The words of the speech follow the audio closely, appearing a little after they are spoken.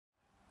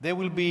There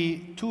will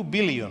be 2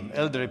 billion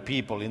elderly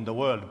people in the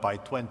world by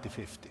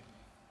 2050.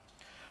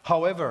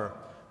 However,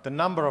 the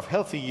number of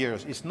healthy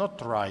years is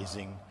not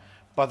rising,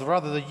 but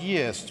rather the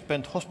years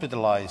spent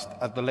hospitalized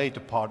at the later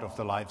part of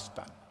the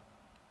lifespan.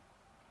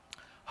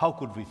 How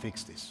could we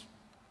fix this?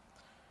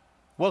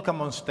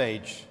 Welcome on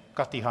stage,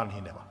 Kati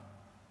Hanhineva.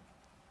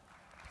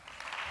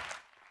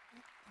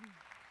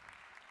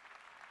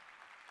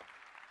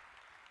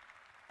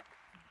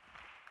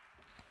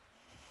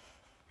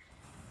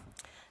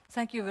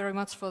 Thank you very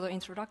much for the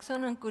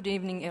introduction and good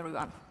evening,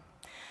 everyone.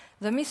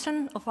 The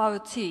mission of our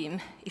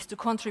team is to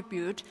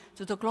contribute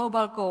to the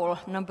global goal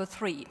number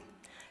 3,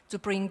 to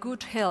bring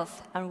good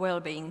health and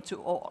well-being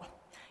to all,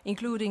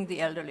 including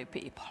the elderly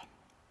people.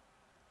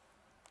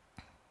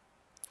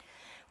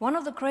 One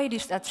of the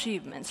greatest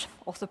achievements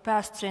of the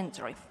past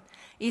century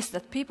is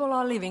that people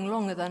are living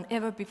longer than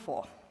ever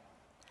before.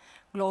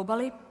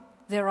 Globally,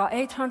 there are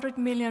 800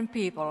 million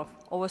people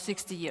over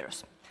 60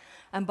 years,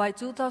 and by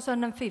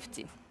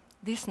 2050,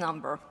 this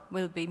number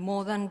will be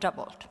more than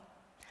doubled.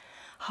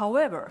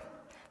 However,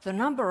 the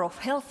number of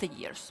healthy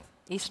years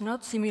is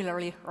not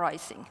similarly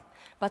rising,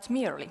 but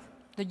merely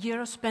the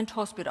years spent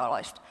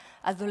hospitalized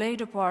at the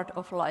later part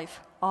of life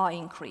are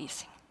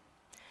increasing.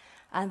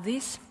 And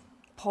this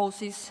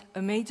poses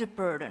a major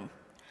burden,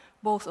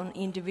 both on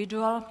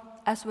individual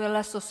as well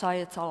as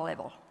societal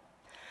level.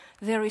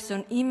 There is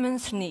an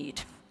immense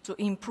need to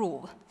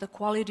improve the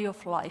quality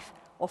of life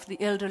of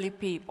the elderly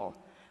people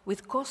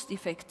with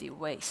cost-effective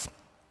ways.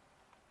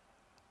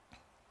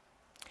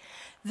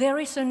 There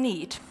is a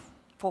need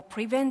for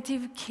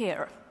preventive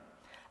care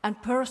and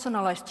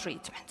personalized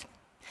treatment.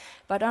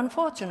 But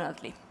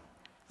unfortunately,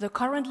 the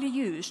currently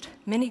used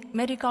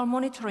medical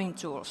monitoring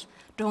tools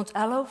don't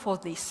allow for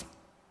this.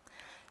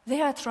 They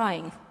are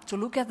trying to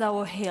look at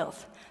our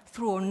health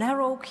through a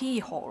narrow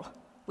keyhole,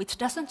 which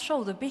doesn't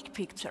show the big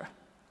picture.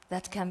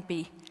 That can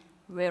be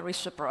very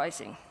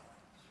surprising.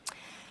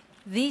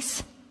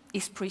 This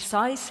is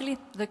precisely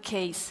the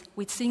case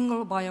with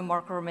single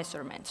biomarker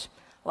measurements,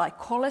 like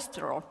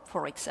cholesterol,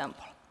 for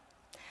example.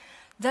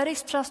 That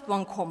is just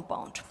one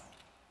compound,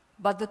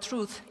 but the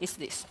truth is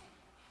this.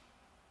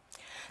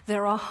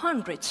 There are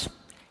hundreds,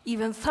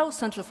 even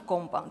thousands of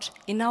compounds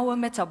in our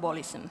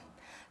metabolism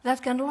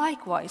that can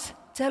likewise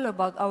tell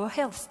about our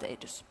health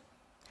status.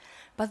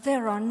 But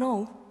there are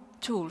no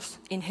tools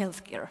in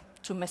healthcare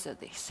to measure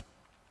this.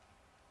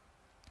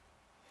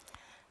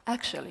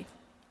 Actually,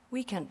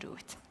 we can do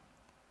it.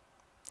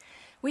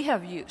 We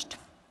have used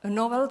a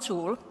novel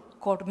tool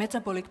called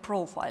metabolic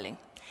profiling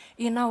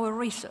in our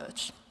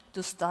research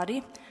to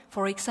study,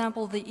 for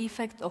example, the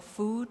effect of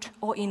food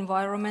or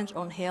environment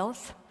on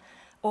health,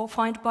 or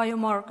find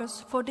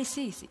biomarkers for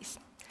diseases.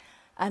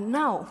 And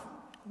now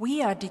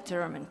we are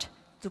determined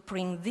to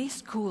bring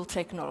this cool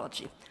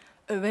technology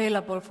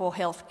available for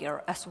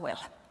healthcare as well.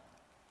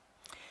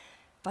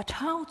 But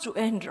how to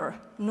enter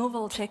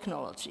novel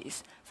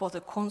technologies for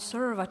the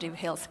conservative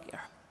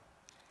healthcare?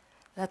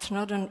 That's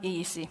not an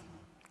easy,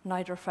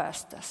 neither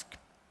fast task.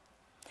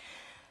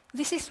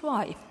 This is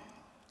why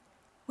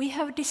we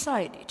have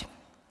decided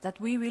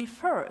that we will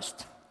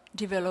first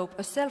develop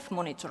a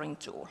self-monitoring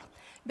tool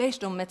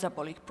based on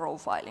metabolic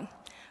profiling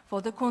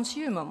for the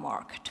consumer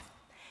market,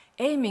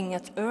 aiming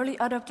at early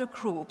adopter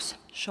groups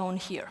shown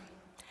here,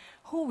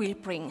 who will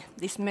bring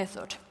this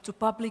method to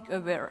public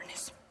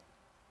awareness.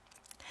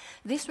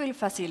 This will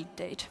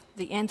facilitate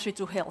the entry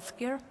to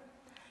healthcare,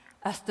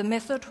 as the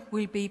method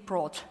will be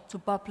brought to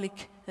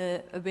public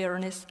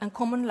awareness and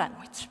common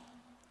language.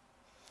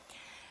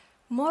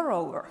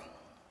 Moreover,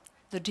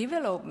 the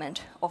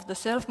development of the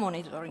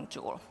self-monitoring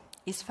tool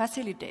is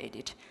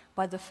facilitated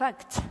by the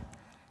fact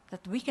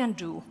that we can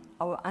do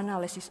our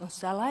analysis on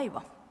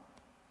saliva.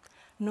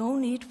 No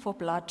need for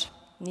blood,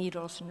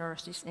 needles,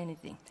 nurses,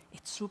 anything.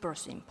 It's super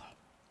simple.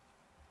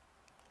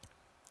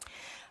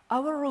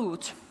 Our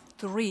route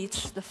to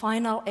reach the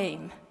final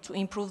aim to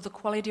improve the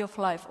quality of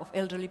life of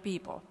elderly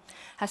people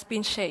has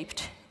been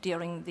shaped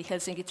during the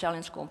Helsinki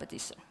Challenge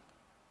competition.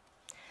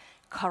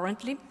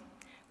 Currently,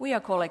 we are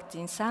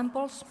collecting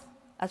samples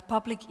at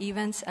public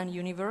events and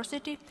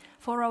university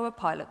for our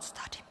pilot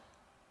study.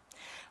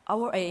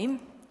 Our aim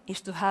is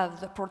to have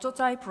the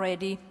prototype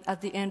ready at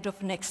the end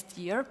of next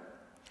year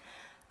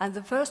and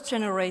the first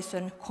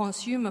generation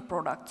consumer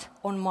product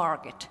on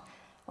market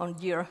on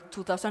year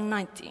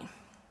 2019.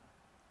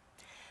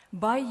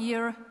 By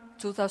year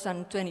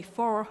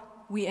 2024,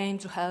 we aim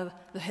to have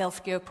the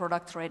healthcare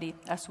product ready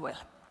as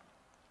well.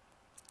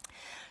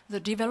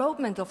 The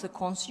development of the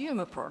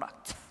consumer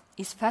product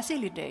is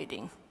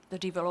facilitating the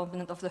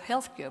development of the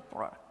healthcare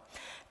product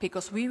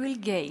because we will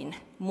gain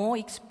more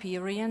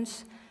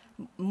experience,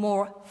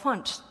 more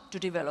funds to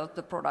develop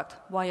the product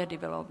via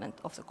development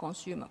of the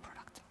consumer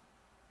product.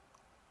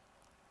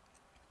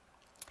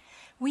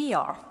 We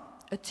are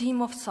a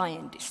team of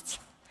scientists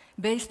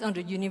based on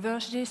the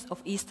universities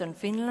of Eastern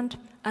Finland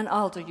and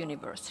Aalto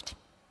University.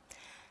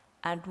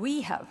 And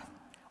we have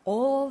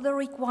all the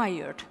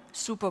required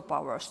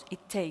superpowers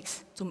it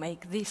takes to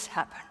make this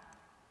happen.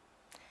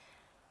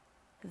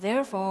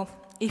 Therefore,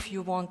 if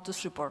you want to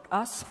support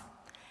us,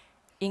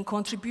 in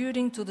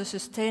contributing to the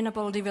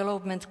Sustainable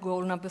Development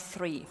Goal number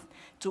 3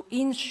 to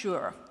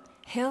ensure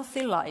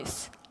healthy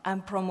lives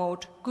and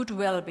promote good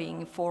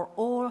well-being for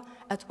all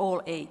at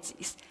all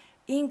ages,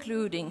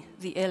 including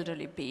the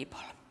elderly people.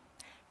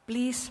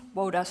 Please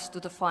vote us to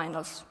the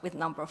finals with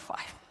number 5.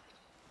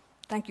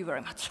 Thank you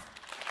very much.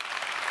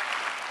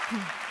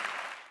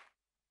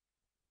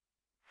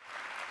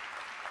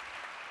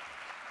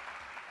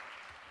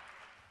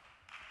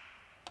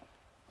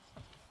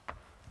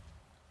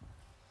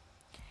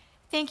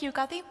 Thank you,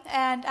 Kati.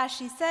 And as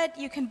she said,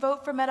 you can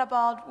vote for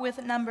Metabold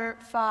with number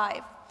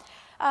 5.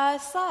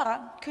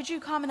 Sara, could you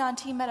comment on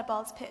Team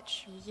Metabold's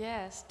pitch?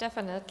 Yes,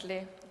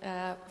 definitely.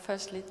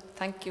 Firstly,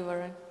 thank you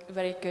for a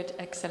very good,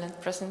 excellent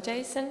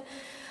presentation.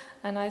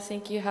 And I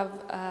think you have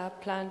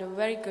planned a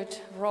very good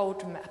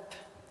roadmap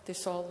to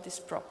solve this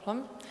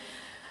problem.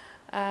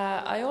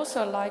 I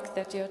also like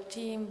that your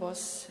team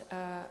was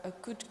a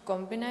good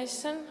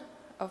combination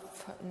of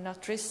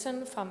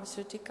nutrition,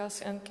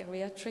 pharmaceuticals and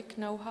geriatric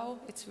know-how.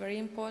 It's very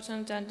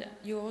important, and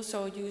you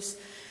also use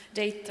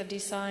data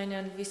design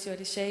and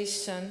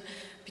visualization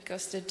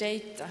because the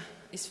data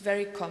is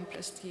very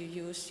complex to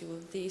use.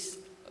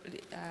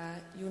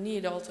 You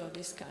need also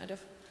this kind of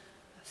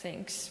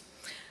things.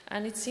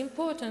 And it's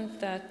important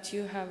that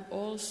you have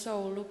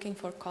also looking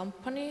for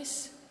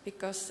companies,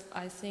 because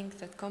I think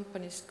that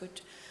companies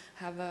could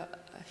have a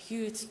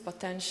huge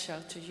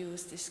potential to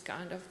use this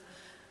kind of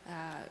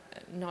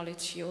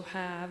knowledge you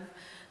have.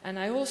 And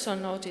I also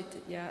noted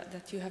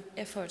that you have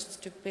efforts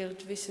to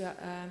build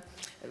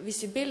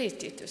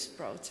visibility to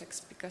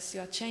projects, because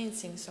you are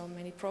changing so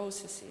many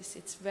processes.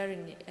 It's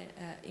very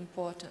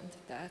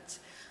important that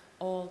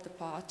all the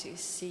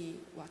parties see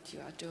what you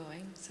are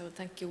doing. So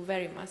thank you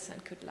very much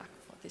and good luck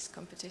for this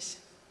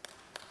competition.